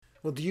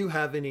Well, do you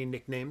have any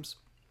nicknames?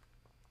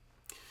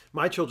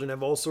 My children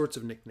have all sorts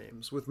of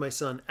nicknames, with my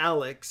son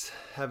Alex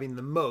having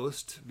the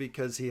most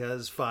because he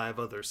has five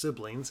other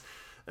siblings,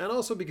 and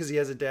also because he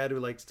has a dad who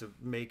likes to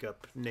make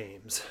up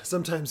names.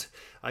 Sometimes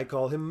I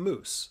call him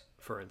Moose,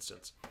 for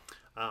instance.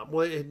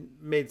 Well, it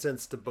made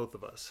sense to both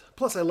of us.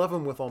 Plus, I love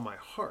him with all my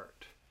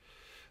heart.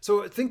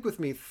 So think with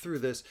me through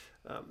this.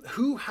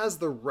 Who has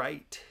the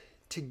right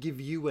to give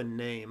you a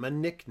name, a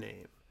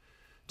nickname?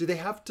 Do they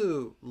have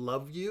to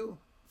love you?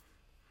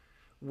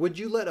 Would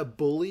you let a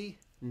bully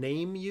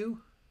name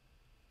you?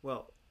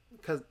 Well,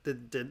 because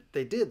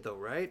they did though,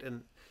 right?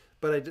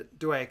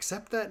 Do I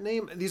accept that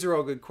name? These are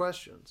all good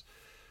questions.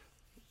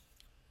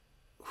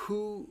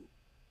 Who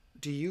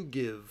do you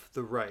give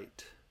the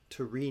right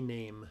to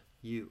rename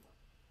you?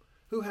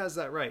 Who has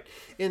that right?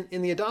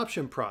 In the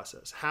adoption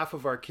process, half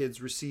of our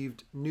kids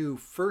received new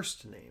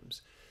first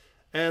names,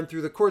 and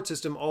through the court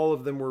system, all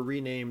of them were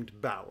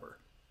renamed Bauer.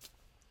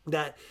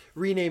 That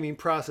renaming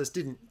process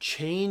didn't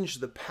change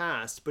the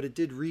past, but it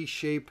did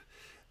reshape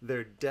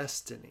their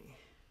destiny.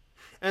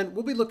 And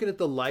we'll be looking at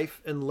the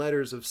life and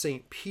letters of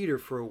St. Peter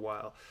for a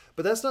while,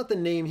 but that's not the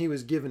name he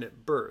was given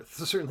at birth.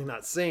 Certainly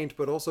not Saint,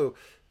 but also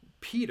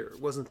Peter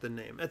wasn't the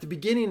name. At the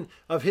beginning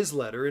of his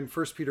letter in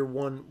 1 Peter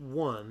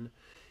 1:1,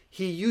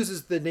 he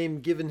uses the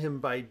name given him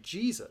by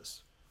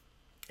Jesus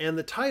and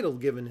the title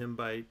given him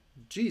by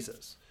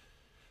Jesus.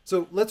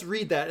 So let's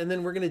read that, and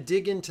then we're going to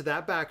dig into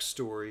that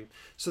backstory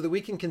so that we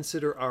can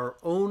consider our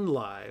own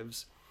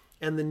lives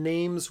and the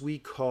names we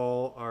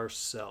call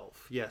ourselves.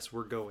 Yes,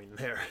 we're going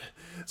there.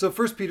 So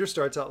 1 Peter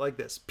starts out like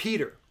this.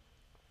 Peter,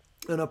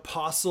 an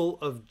apostle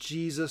of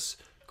Jesus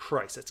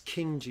Christ, that's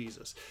King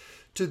Jesus,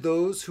 to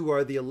those who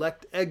are the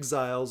elect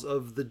exiles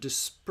of the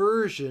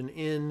dispersion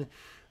in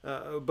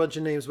a bunch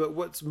of names, but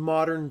what's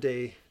modern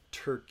day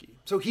Turkey.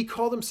 So he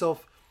called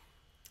himself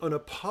an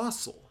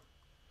apostle.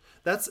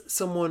 That's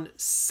someone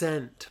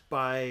sent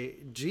by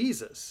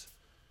Jesus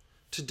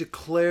to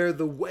declare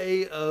the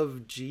way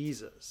of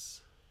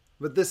Jesus.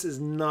 But this is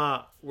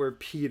not where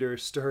Peter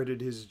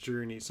started his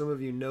journey. Some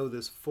of you know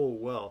this full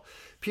well.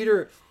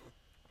 Peter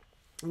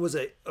was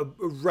a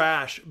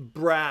rash,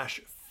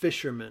 brash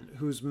fisherman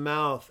whose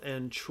mouth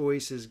and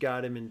choices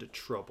got him into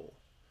trouble.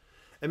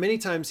 And many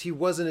times he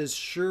wasn't as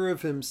sure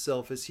of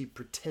himself as he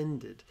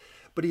pretended,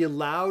 but he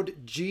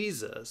allowed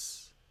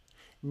Jesus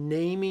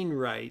naming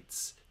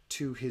rights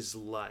to his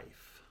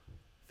life.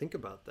 Think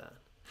about that.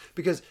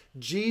 Because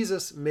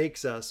Jesus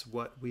makes us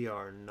what we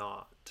are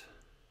not.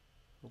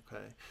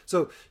 Okay.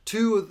 So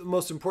two of the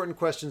most important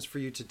questions for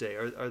you today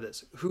are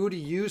this. Who do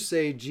you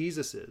say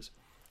Jesus is?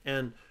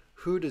 And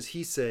who does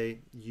he say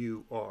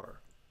you are?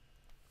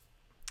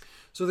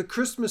 So the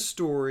Christmas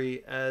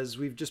story, as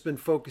we've just been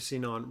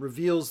focusing on,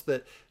 reveals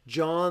that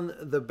John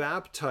the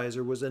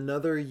Baptizer was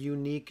another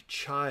unique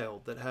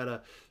child that had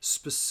a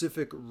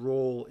specific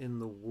role in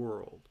the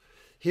world.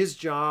 His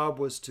job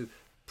was to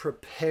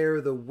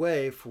prepare the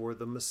way for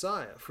the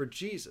Messiah, for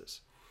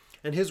Jesus.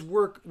 And his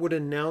work would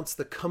announce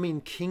the coming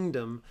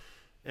kingdom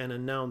and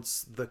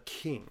announce the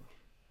king.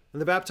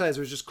 And the baptizer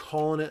is just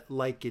calling it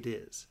like it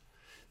is.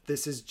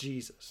 This is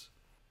Jesus.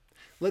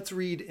 Let's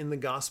read in the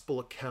gospel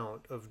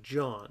account of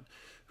John,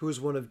 who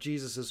is one of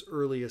Jesus'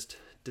 earliest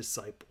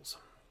disciples.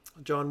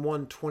 John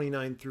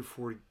 1:29 through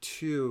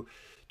 42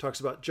 talks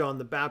about John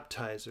the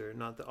Baptizer,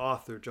 not the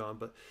author John,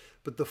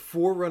 but the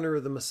forerunner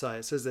of the Messiah.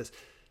 It says this.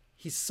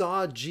 He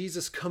saw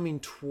Jesus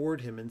coming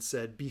toward him and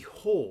said,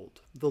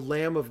 "Behold, the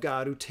Lamb of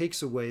God who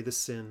takes away the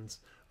sins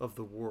of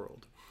the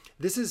world.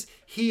 This is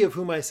he of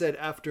whom I said,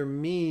 after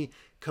me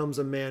comes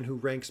a man who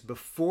ranks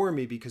before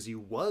me because he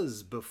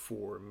was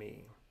before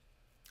me.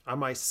 I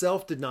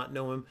myself did not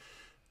know him,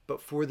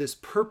 but for this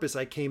purpose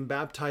I came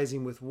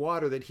baptizing with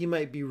water that he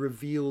might be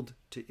revealed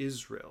to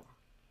Israel."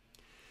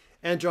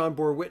 And John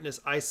bore witness,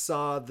 "I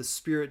saw the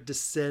Spirit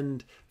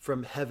descend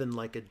from heaven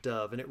like a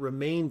dove, and it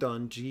remained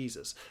on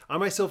Jesus. I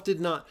myself did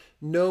not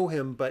know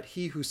him, but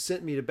he who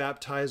sent me to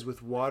baptize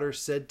with water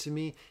said to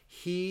me,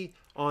 'He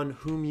on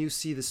whom you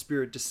see the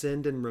Spirit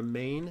descend and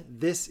remain,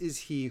 this is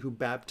he who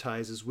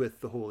baptizes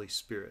with the Holy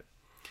Spirit.'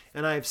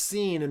 And I have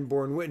seen and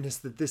borne witness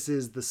that this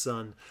is the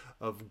Son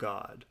of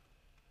God."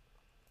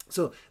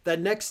 So that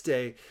next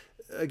day,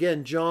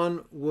 again,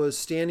 John was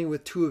standing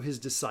with two of his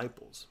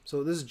disciples.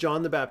 So this is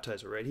John the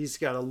Baptizer, right? He's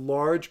got a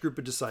large group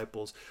of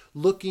disciples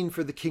looking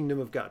for the kingdom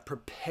of God,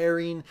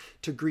 preparing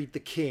to greet the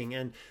king.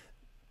 And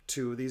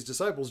two of these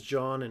disciples,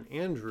 John and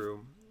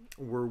Andrew,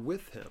 were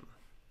with him.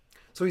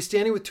 So he's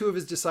standing with two of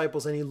his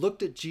disciples, and he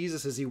looked at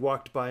Jesus as he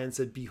walked by and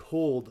said,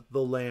 "Behold,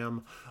 the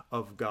Lamb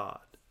of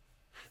God."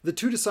 The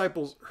two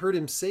disciples heard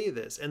him say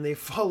this, and they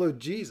followed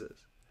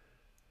Jesus.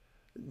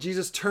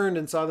 Jesus turned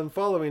and saw them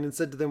following and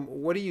said to them,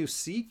 "What are you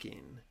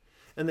seeking?"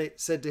 And they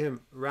said to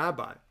him,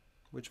 "Rabbi,"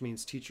 which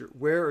means teacher,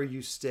 "where are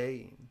you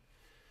staying?"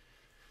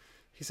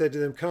 He said to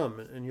them, "Come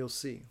and you'll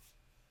see."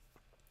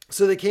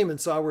 So they came and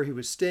saw where he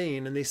was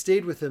staying, and they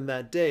stayed with him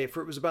that day,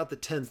 for it was about the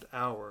 10th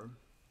hour.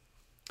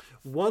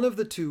 One of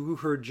the two who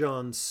heard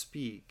John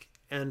speak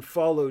and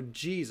followed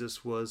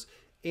Jesus was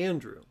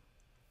Andrew,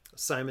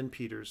 Simon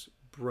Peter's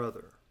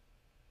brother.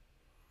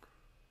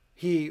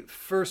 He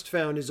first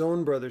found his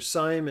own brother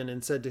Simon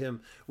and said to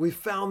him, "We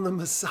found the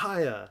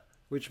Messiah,"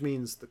 which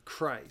means the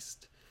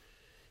Christ.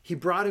 He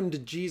brought him to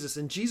Jesus,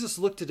 and Jesus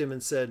looked at him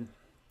and said,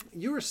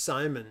 "You are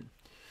Simon,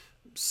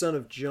 son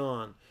of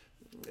John.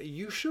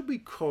 You shall be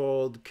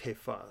called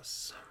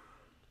Cephas,"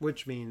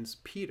 which means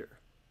Peter.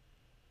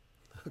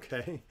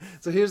 Okay,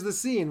 so here's the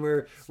scene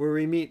where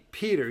we meet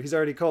Peter. He's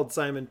already called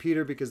Simon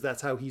Peter because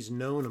that's how he's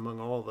known among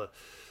all the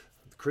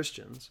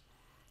Christians.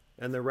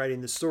 And they're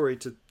writing the story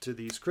to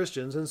these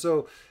Christians. And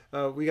so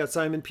we got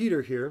Simon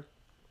Peter here,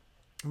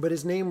 but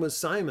his name was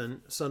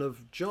Simon, son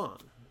of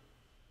John.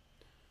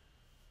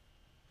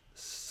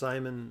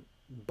 Simon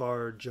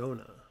Bar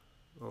Jonah,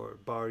 or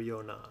Bar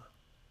Yonah.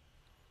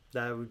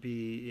 That would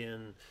be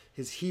in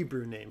his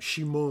Hebrew name,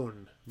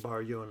 Shimon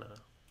Bar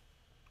Yonah.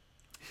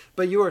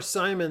 "But you are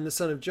Simon, the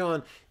son of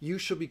John. You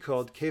shall be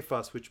called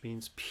Cephas," which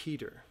means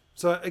Peter.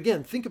 So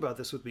again, think about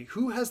this with me.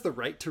 Who has the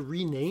right to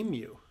rename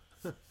you?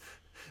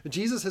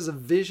 Jesus has a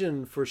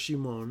vision for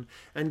Shimon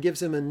and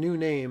gives him a new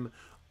name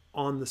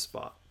on the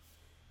spot.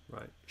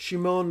 Right?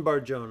 Shimon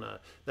Bar Jonah,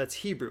 that's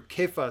Hebrew.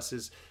 Cephas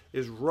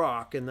is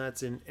rock, and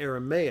that's in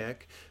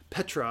Aramaic.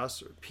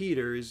 Petros, or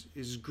Peter,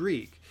 is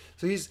Greek.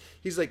 So he's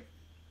like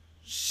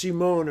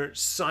Shimon, or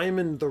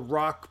Simon the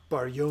Rock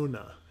Bar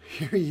Yonah.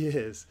 Here he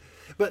is.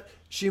 But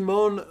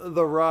Shimon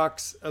the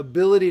Rock's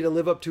ability to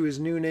live up to his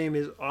new name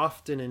is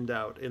often in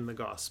doubt in the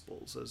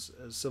Gospels,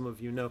 as some of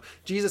you know.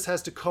 Jesus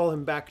has to call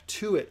him back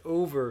to it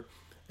over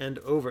and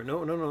over.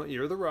 No,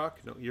 you're the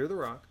rock. No, you're the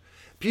rock.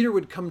 Peter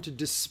would come to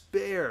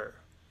despair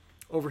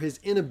over his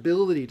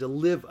inability to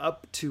live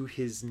up to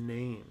his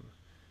name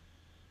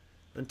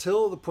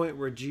until the point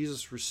where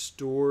Jesus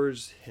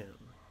restores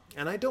him.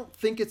 And I don't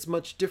think it's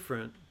much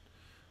different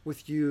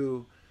with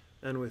you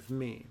and with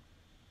me.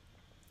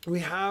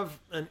 We have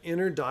an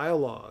inner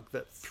dialogue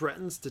that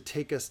threatens to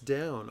take us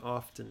down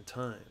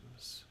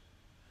oftentimes.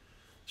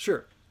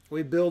 Sure,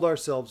 we build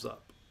ourselves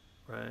up,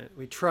 right?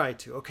 We try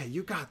to. Okay,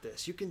 you got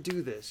this. You can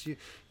do this.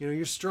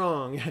 You're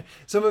strong.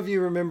 Some of you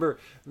remember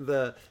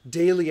the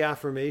daily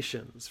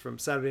affirmations from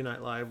Saturday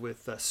Night Live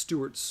with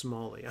Stuart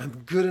Smalley.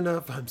 "I'm good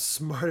enough. I'm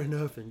smart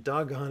enough, and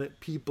doggone it,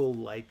 people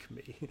like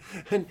me."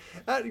 And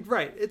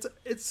right,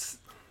 it's.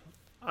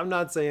 I'm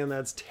not saying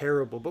that's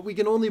terrible, but we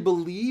can only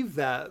believe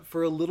that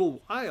for a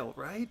little while,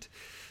 right?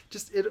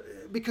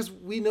 Because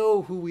we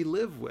know who we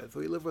live with.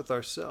 We live with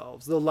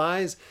ourselves. The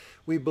lies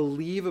we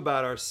believe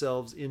about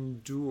ourselves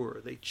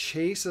endure. They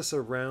chase us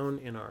around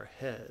in our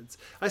heads.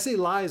 I say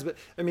lies, but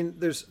I mean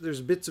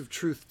there's bits of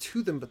truth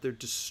to them, but they're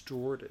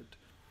distorted.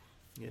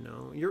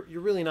 You're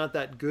really not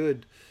that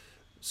good,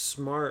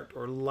 smart,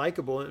 or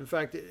likable. In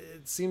fact,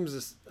 it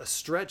seems a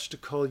stretch to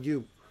call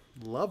you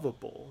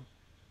lovable.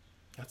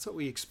 That's what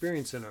we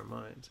experience in our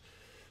minds.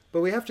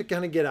 But we have to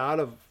kind of get out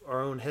of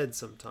our own head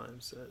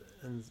sometimes.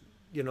 And,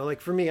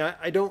 like for me,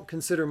 I don't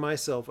consider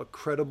myself a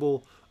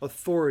credible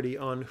authority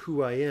on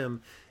who I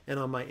am and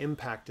on my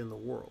impact in the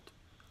world.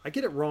 I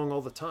get it wrong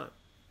all the time.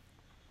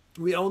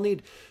 We all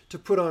need to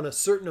put on a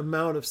certain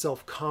amount of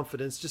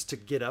self-confidence just to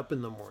get up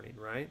in the morning,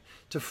 right?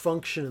 To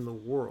function in the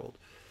world.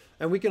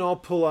 And we can all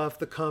pull off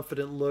the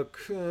confident look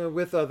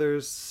with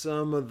others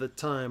some of the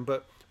time.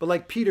 But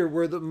like Peter,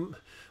 we're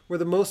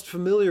the most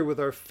familiar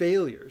with our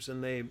failures,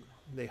 and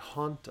they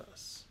haunt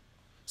us.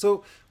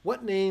 So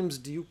what names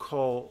do you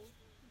call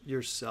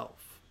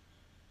yourself?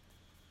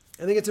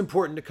 I think it's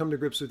important to come to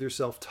grips with your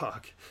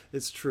self-talk.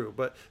 It's true,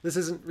 but this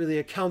isn't really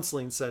a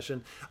counseling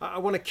session. I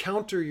want to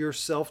counter your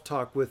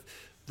self-talk with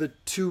the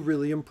two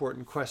really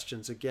important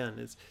questions. Again,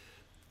 it's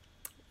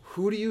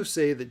who do you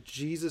say that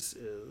Jesus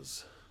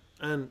is,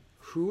 and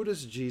who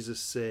does Jesus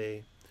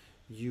say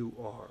you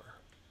are?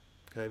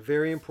 Okay,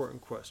 very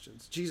important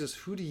questions. Jesus,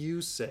 who do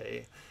you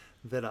say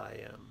that I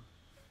am?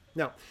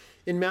 Now,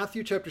 in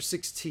Matthew chapter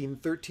 16,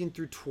 13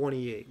 through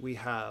 28, we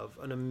have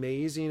an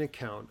amazing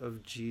account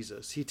of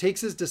Jesus. He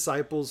takes his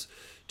disciples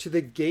to the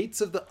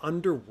gates of the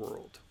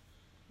underworld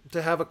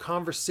to have a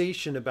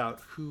conversation about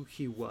who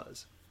he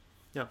was.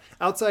 Now,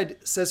 outside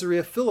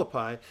Caesarea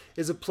Philippi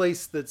is a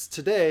place that's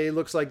today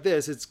looks like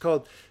this. It's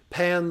called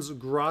Pan's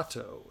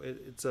Grotto.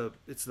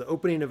 It's the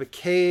opening of a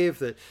cave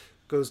that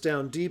goes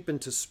down deep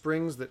into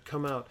springs that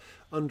come out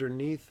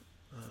underneath.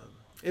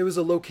 It was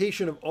a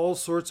location of all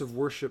sorts of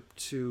worship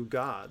to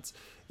gods,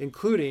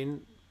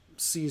 including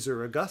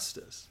Caesar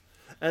Augustus.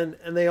 And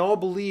they all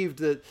believed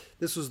that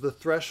this was the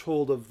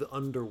threshold of the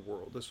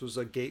underworld. This was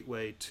a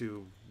gateway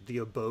to the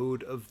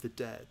abode of the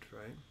dead,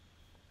 right?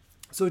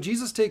 So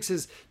Jesus takes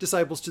his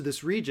disciples to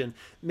this region,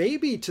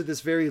 maybe to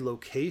this very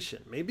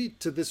location, maybe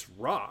to this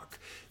rock,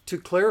 to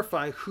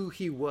clarify who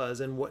he was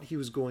and what he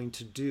was going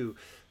to do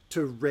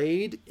to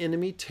raid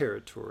enemy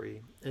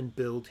territory and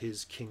build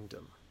his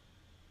kingdom.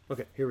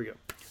 Okay, here we go.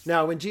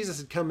 Now, when Jesus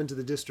had come into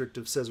the district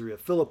of Caesarea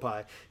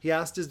Philippi, he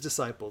asked his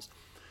disciples,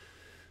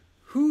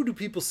 "Who do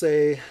people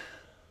say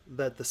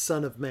that the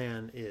Son of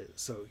Man is?"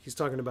 So he's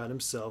talking about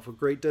himself, a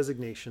great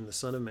designation, the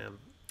Son of Man.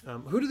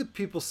 Who do the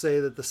people say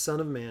that the Son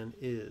of Man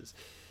is?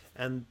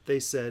 And they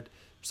said,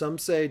 Some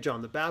say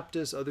John the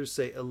Baptist, others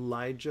say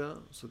Elijah,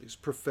 so these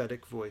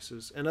prophetic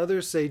voices, and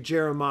others say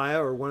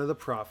Jeremiah or one of the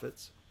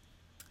prophets.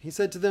 He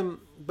said to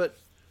them, "But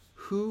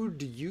who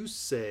do you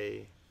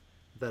say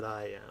that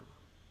I am?"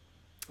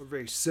 A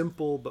very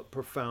simple but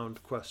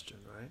profound question,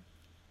 right?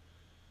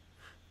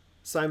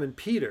 Simon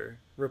Peter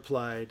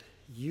replied,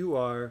 "You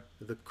are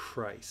the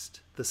Christ,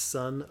 the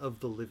Son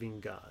of the living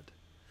God."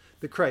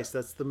 The Christ,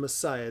 that's the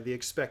Messiah, the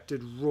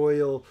expected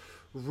royal,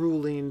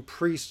 ruling,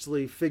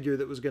 priestly figure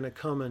that was going to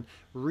come and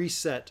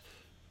reset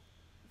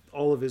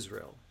all of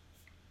Israel.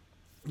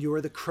 "You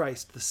are the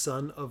Christ, the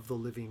Son of the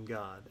living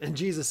God." And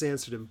Jesus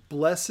answered him,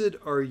 "Blessed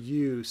are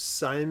you,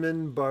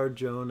 Simon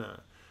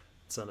Bar-Jonah,"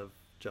 son of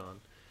John.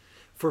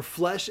 "For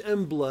flesh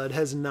and blood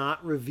has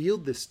not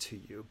revealed this to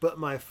you, but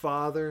my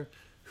Father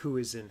who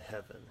is in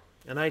heaven.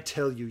 And I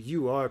tell you,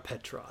 you are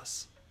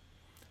Petros.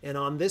 And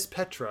on this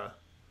Petra,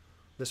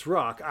 this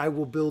rock, I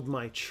will build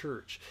my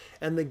church.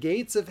 And the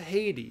gates of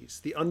Hades,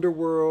 the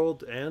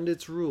underworld and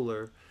its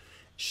ruler,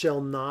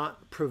 shall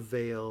not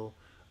prevail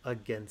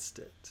against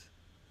it."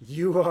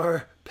 You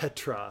are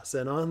Petros,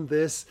 and on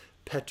this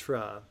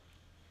Petra,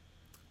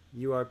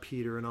 you are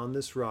Peter, and on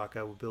this rock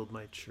I will build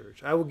my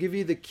church. I will give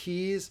you the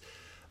keys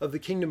of the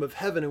kingdom of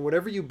heaven, and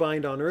whatever you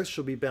bind on earth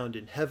shall be bound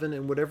in heaven,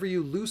 and whatever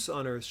you loose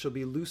on earth shall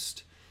be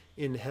loosed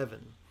in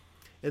heaven.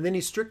 And then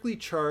he strictly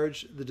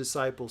charged the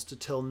disciples to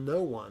tell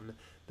no one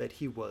that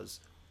he was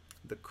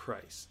the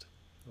Christ.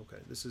 Okay,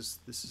 this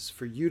is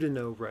for you to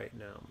know right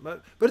now.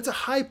 But it's a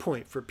high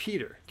point for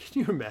Peter.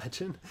 Can you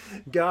imagine?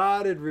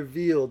 God had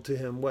revealed to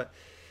him what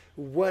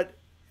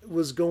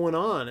was going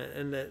on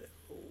and that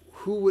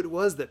who it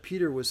was that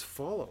Peter was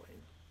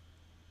following.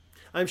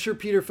 I'm sure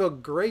Peter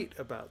felt great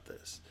about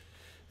this.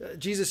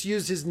 Jesus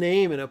used his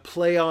name in a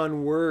play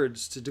on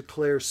words to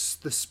declare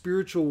the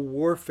spiritual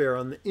warfare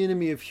on the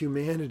enemy of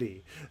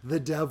humanity, the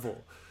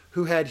devil,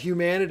 who had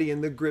humanity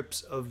in the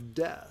grips of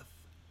death.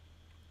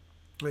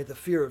 Right? The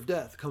fear of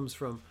death comes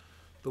from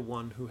the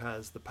one who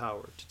has the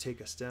power to take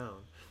us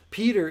down.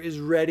 Peter is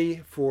ready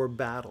for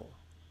battle,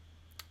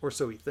 or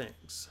so he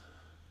thinks.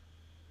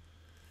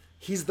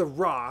 He's the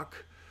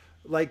rock,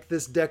 like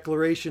this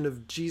declaration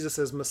of Jesus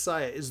as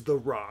Messiah is the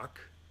rock.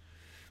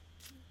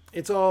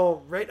 It's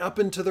all right up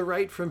and to the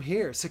right from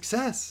here.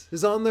 Success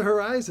is on the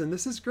horizon.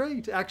 This is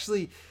great.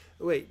 Actually,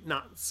 wait,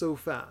 not so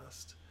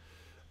fast.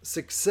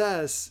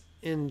 Success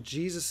in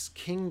Jesus'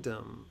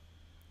 kingdom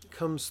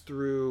comes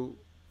through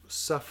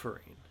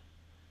suffering.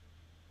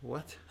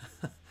 What?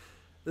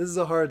 This is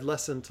a hard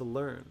lesson to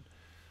learn.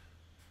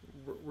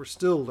 We're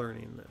still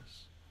learning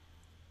this.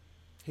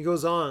 He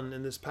goes on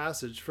in this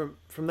passage, from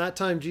that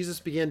time Jesus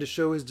began to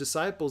show his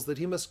disciples that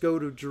he must go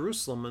to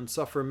Jerusalem and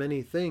suffer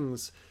many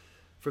things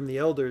from the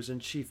elders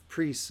and chief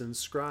priests and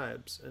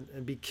scribes,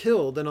 and be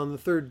killed, and on the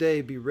third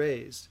day be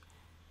raised.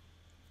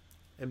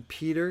 And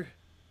Peter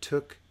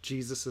took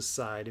Jesus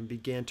aside and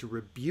began to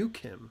rebuke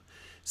him,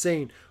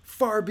 saying,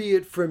 "Far be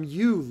it from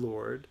you,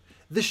 Lord,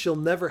 this shall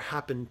never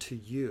happen to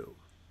you."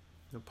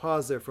 Now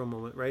pause there for a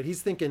moment, right?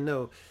 He's thinking,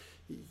 no,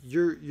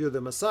 you're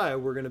the Messiah.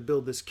 We're going to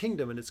build this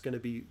kingdom, and it's going to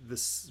be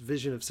this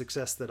vision of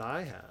success that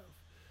I have.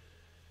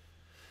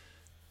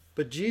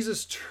 But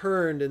Jesus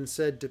turned and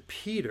said to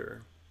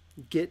Peter,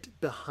 "Get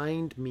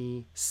behind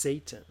me,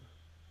 Satan.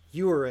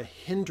 You are a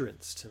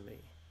hindrance to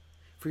me.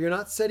 For you're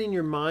not setting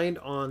your mind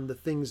on the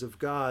things of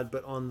God,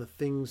 but on the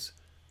things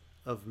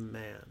of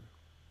man."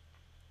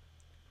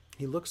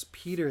 He looks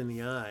Peter in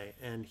the eye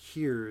and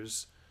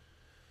hears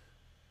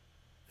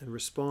and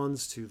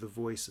responds to the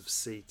voice of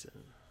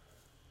Satan.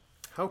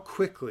 How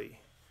quickly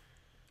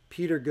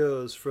Peter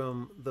goes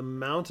from the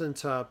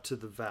mountaintop to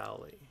the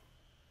valley,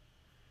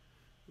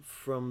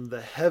 from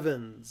the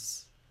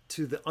heavens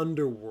to the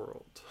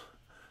underworld.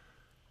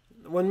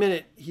 One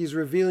minute, he's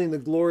revealing the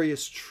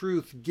glorious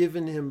truth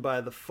given him by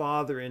the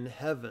Father in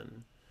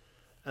heaven.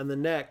 And the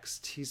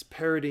next, he's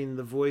parroting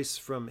the voice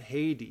from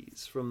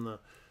Hades, from the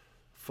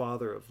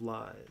father of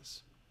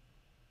lies.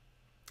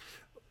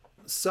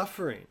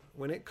 Suffering,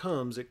 when it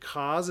comes, it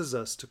causes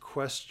us to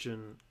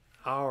question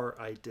our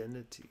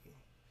identity.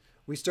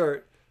 We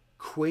start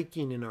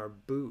quaking in our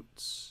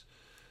boots.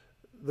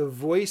 The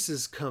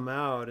voices come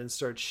out and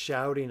start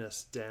shouting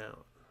us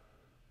down.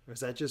 Is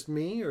that just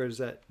me, or is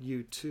that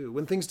you too?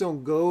 When things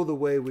don't go the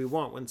way we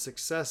want, when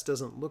success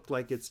doesn't look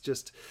like it's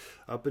just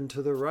up and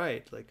to the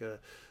right, like a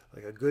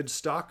good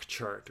stock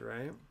chart,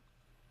 right?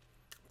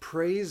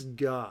 Praise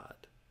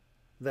God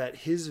that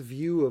his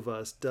view of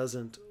us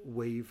doesn't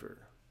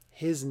waver.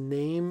 His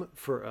name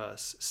for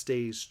us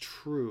stays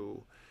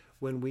true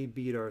when we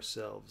beat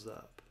ourselves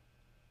up.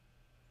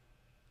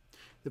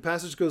 The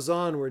passage goes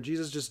on where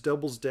Jesus just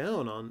doubles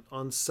down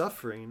on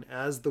suffering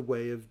as the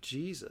way of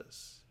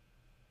Jesus.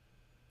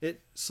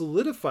 It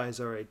solidifies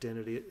our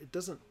identity. It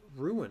doesn't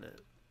ruin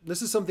it.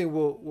 This is something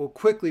we'll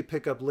quickly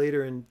pick up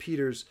later in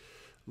Peter's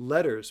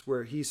letters,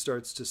 where he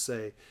starts to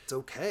say it's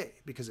okay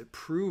because it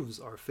proves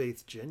our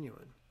faith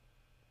genuine.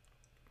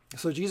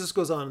 So Jesus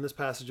goes on in this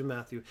passage of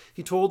Matthew.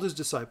 He told his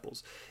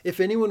disciples, "If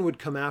anyone would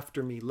come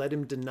after me, let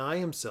him deny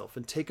himself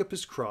and take up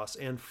his cross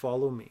and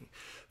follow me.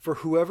 For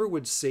whoever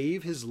would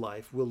save his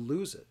life will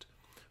lose it,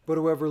 but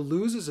whoever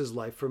loses his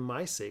life for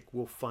my sake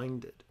will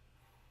find it.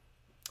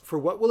 For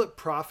what will it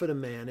profit a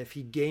man if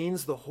he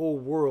gains the whole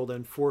world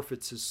and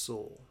forfeits his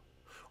soul?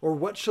 Or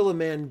what shall a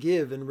man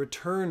give in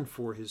return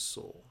for his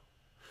soul?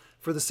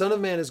 For the Son of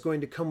Man is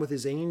going to come with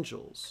his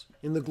angels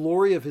in the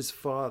glory of his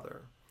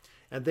Father,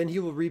 and then he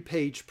will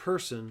repay each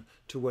person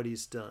to what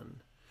he's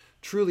done.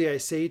 Truly I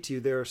say to you,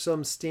 there are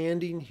some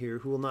standing here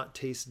who will not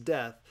taste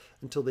death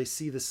until they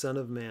see the Son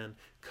of Man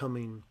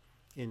coming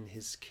in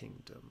his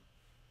kingdom."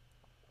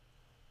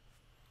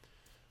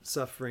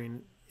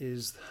 Suffering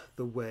is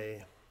the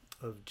way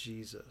of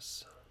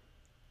Jesus.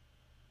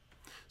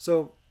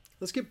 So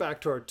let's get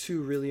back to our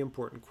two really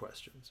important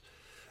questions.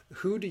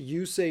 Who do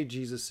you say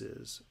Jesus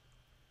is?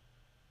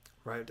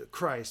 Right?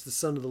 Christ, the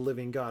Son of the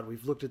living God.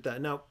 We've looked at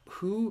that. Now,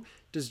 who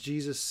does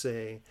Jesus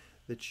say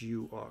that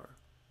you are?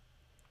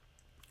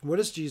 What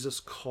does Jesus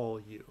call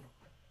you?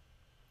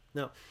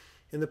 Now,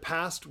 in the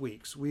past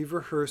weeks, we've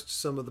rehearsed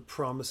some of the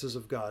promises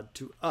of God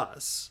to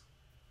us,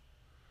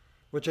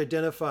 which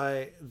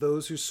identify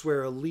those who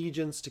swear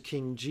allegiance to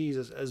King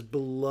Jesus as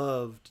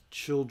beloved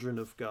children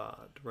of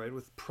God, right?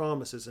 With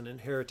promises and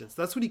inheritance.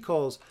 That's what he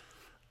calls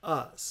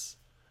us.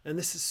 And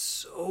this is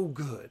so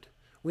good.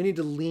 We need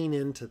to lean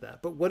into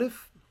that. But what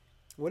if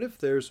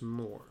there's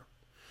more?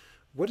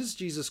 What does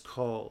Jesus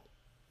call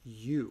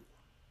you?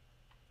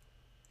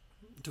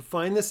 To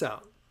find this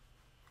out,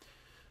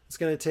 it's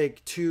going to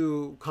take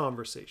two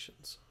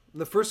conversations.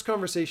 The first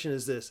conversation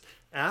is this: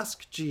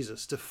 ask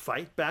Jesus to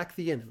fight back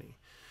the enemy,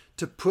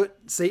 to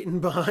put Satan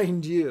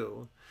behind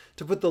you,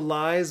 to put the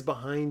lies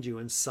behind you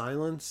and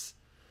silence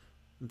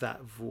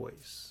that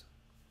voice.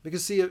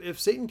 Because see, if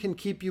Satan can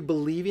keep you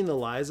believing the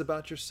lies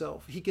about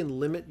yourself, he can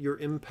limit your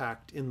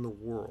impact in the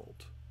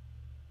world.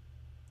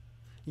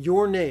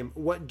 Your name,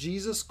 what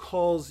Jesus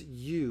calls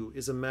you,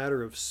 is a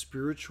matter of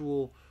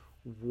spiritual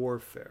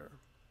warfare.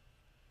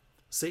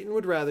 Satan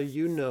would rather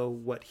you know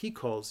what he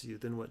calls you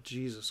than what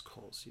Jesus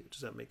calls you.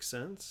 Does that make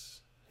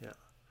sense? Yeah.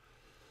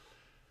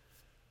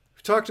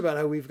 We talked about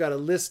how we've got a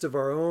list of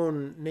our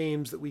own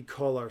names that we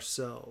call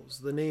ourselves,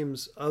 the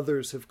names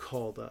others have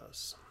called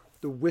us.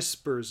 The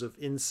whispers of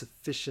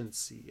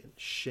insufficiency and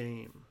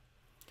shame,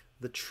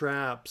 the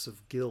traps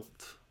of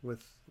guilt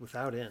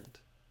without end.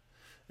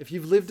 If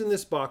you've lived in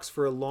this box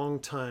for a long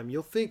time,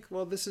 you'll think,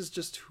 well, this is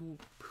just who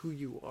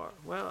you are.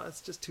 Well,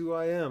 that's just who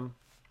I am.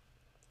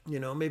 You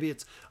know, maybe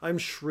it's I'm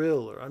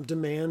shrill, or I'm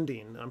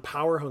demanding, I'm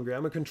power hungry,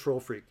 I'm a control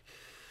freak,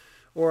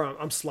 or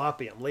I'm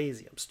sloppy, I'm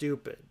lazy, I'm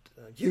stupid,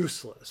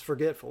 useless,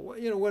 forgetful,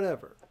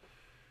 whatever.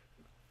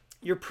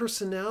 Your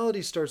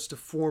personality starts to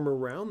form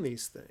around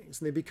these things,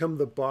 and they become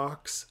the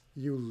box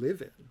you live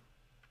in.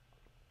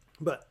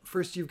 But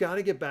first, you've got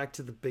to get back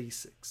to the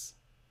basics.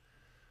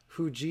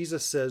 Who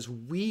Jesus says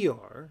we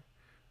are,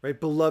 right?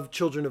 Beloved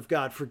children of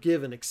God,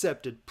 forgiven,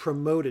 accepted,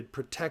 promoted,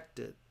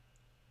 protected.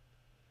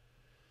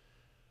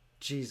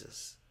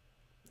 Jesus,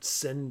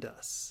 send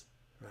us,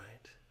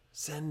 right?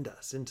 Send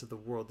us into the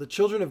world. The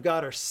children of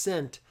God are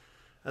sent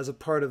as a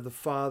part of the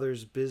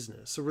Father's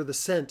business. So we're the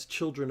sent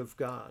children of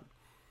God.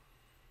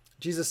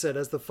 Jesus said,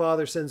 as the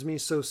Father sends me,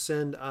 so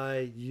send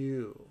I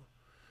you.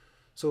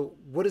 So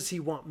what does he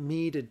want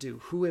me to do?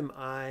 Who am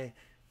I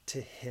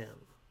to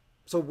him?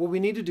 So what we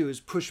need to do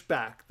is push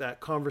back that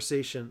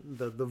conversation,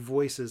 the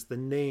voices, the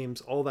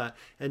names, all that,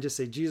 and just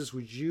say, Jesus,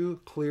 would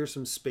you clear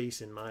some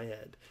space in my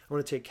head? I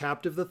want to take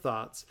captive the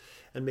thoughts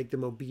and make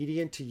them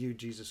obedient to you,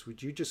 Jesus.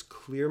 Would you just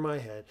clear my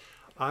head?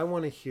 I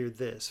want to hear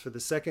this. For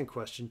the second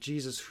question,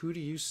 Jesus, who do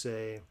you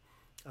say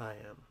I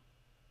am?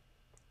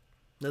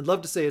 I'd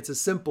love to say it's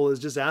as simple as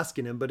just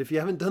asking him, but if you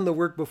haven't done the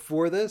work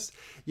before this,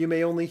 you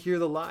may only hear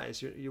the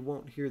lies. You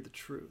won't hear the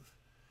truth.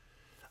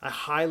 I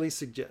highly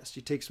suggest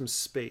you take some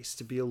space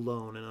to be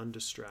alone and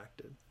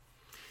undistracted.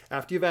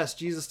 After you've asked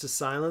Jesus to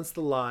silence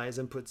the lies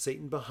and put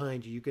Satan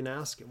behind you, you can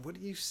ask him, what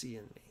do you see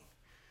in me?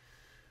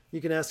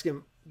 You can ask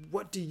him,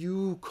 what do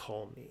you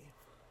call me?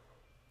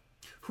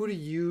 Who do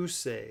you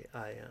say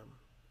I am?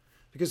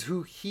 Because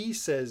who he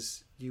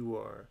says you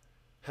are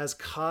has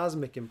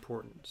cosmic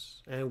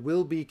importance and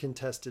will be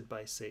contested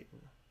by Satan.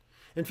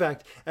 In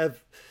fact,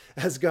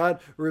 as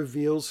God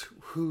reveals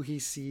who he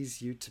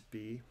sees you to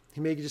be, he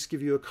may just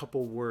give you a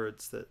couple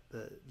words that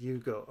you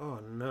go, oh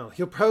no.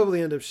 He'll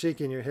probably end up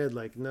shaking your head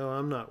like, no,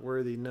 I'm not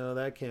worthy. No,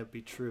 that can't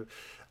be true.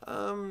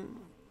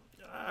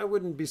 I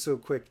wouldn't be so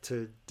quick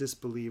to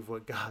disbelieve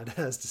what God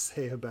has to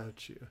say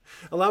about you.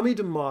 Allow me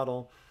to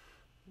model,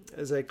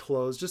 as I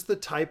close, just the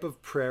type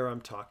of prayer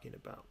I'm talking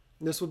about.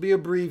 This will be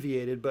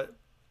abbreviated, but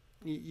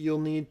you'll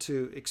need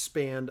to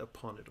expand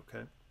upon it,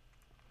 okay?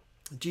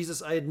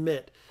 Jesus, I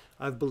admit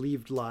I've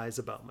believed lies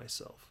about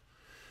myself.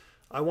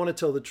 I want to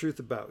tell the truth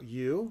about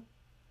you,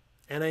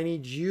 and I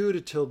need you to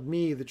tell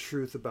me the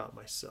truth about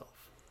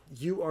myself.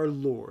 You are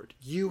Lord.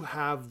 You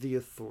have the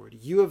authority.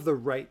 You have the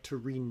right to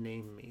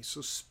rename me.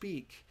 So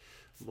speak,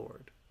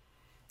 Lord.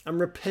 I'm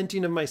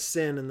repenting of my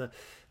sin and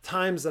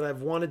times that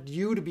I've wanted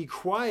you to be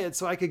quiet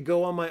so I could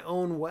go on my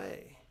own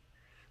way.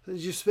 So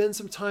you spend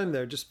some time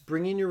there just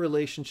bringing your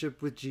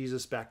relationship with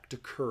Jesus back to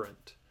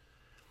current.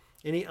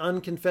 Any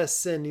unconfessed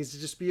sin needs to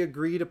just be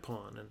agreed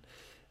upon.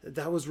 And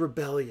that was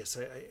rebellious.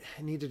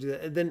 I need to do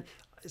that. And then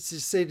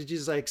just say to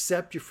Jesus, I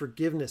accept your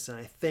forgiveness and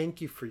I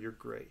thank you for your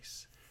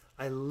grace.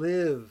 I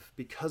live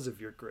because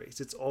of your grace.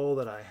 It's all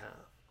that I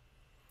have.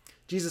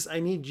 Jesus, I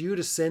need you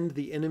to send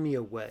the enemy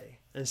away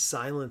and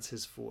silence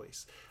his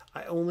voice.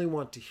 I only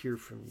want to hear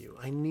from you.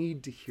 I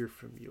need to hear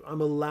from you.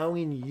 I'm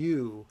allowing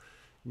you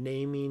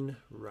naming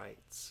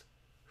rights.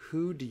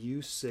 Who do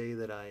you say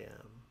that I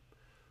am?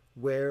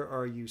 Where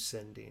are you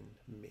sending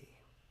me?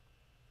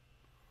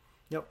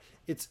 Now,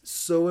 it's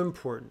so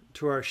important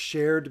to our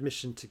shared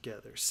mission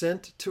together,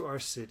 sent to our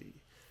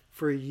city,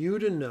 for you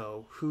to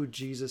know who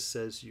Jesus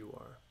says you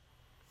are.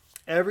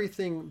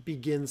 Everything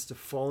begins to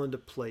fall into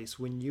place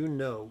when you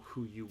know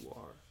who you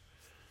are.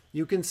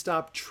 You can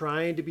stop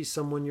trying to be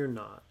someone you're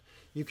not.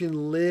 You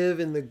can live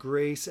in the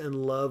grace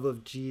and love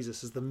of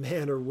Jesus as the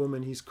man or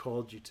woman he's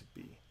called you to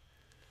be.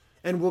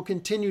 And we'll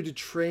continue to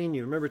train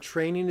you. Remember,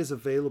 training is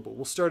available.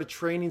 We'll start a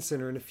training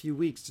center in a few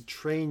weeks to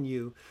train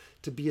you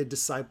to be a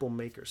disciple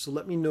maker. So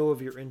let me know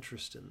of your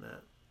interest in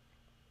that.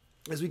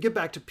 As we get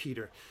back to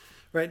Peter,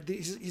 right?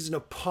 He's an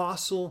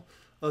apostle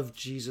of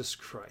Jesus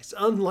Christ.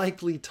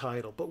 Unlikely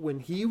title, but when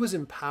he was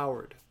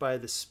empowered by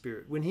the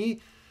Spirit, when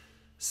he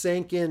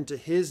sank into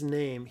his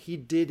name, he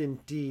did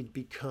indeed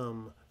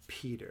become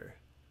Peter.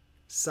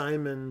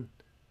 Simon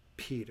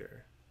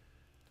Peter,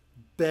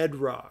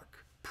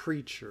 bedrock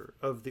preacher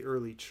of the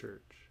early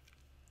church.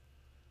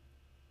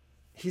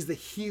 He's the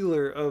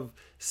healer of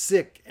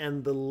sick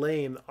and the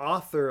lame,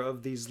 author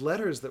of these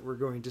letters that we're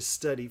going to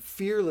study,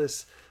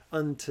 fearless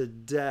unto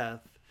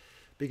death,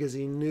 because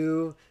he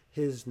knew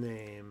his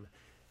name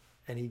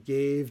and he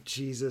gave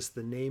Jesus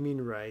the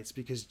naming rights,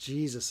 because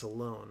Jesus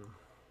alone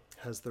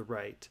has the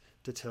right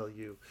to tell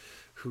you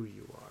who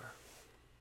you are.